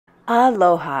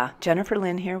Aloha, Jennifer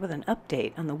Lynn here with an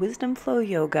update on the Wisdom Flow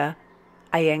Yoga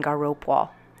Iyengar rope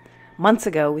wall. Months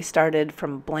ago we started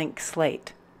from a blank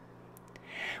slate.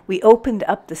 We opened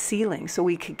up the ceiling so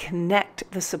we could connect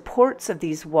the supports of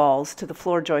these walls to the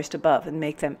floor joist above and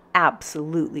make them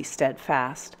absolutely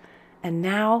steadfast. And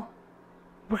now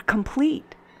we're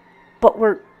complete, but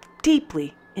we're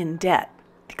deeply in debt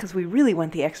because we really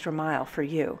went the extra mile for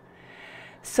you.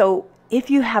 So if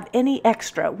you have any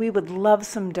extra, we would love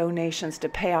some donations to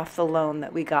pay off the loan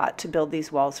that we got to build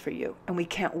these walls for you. And we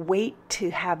can't wait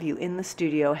to have you in the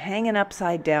studio hanging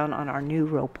upside down on our new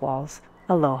rope walls.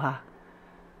 Aloha.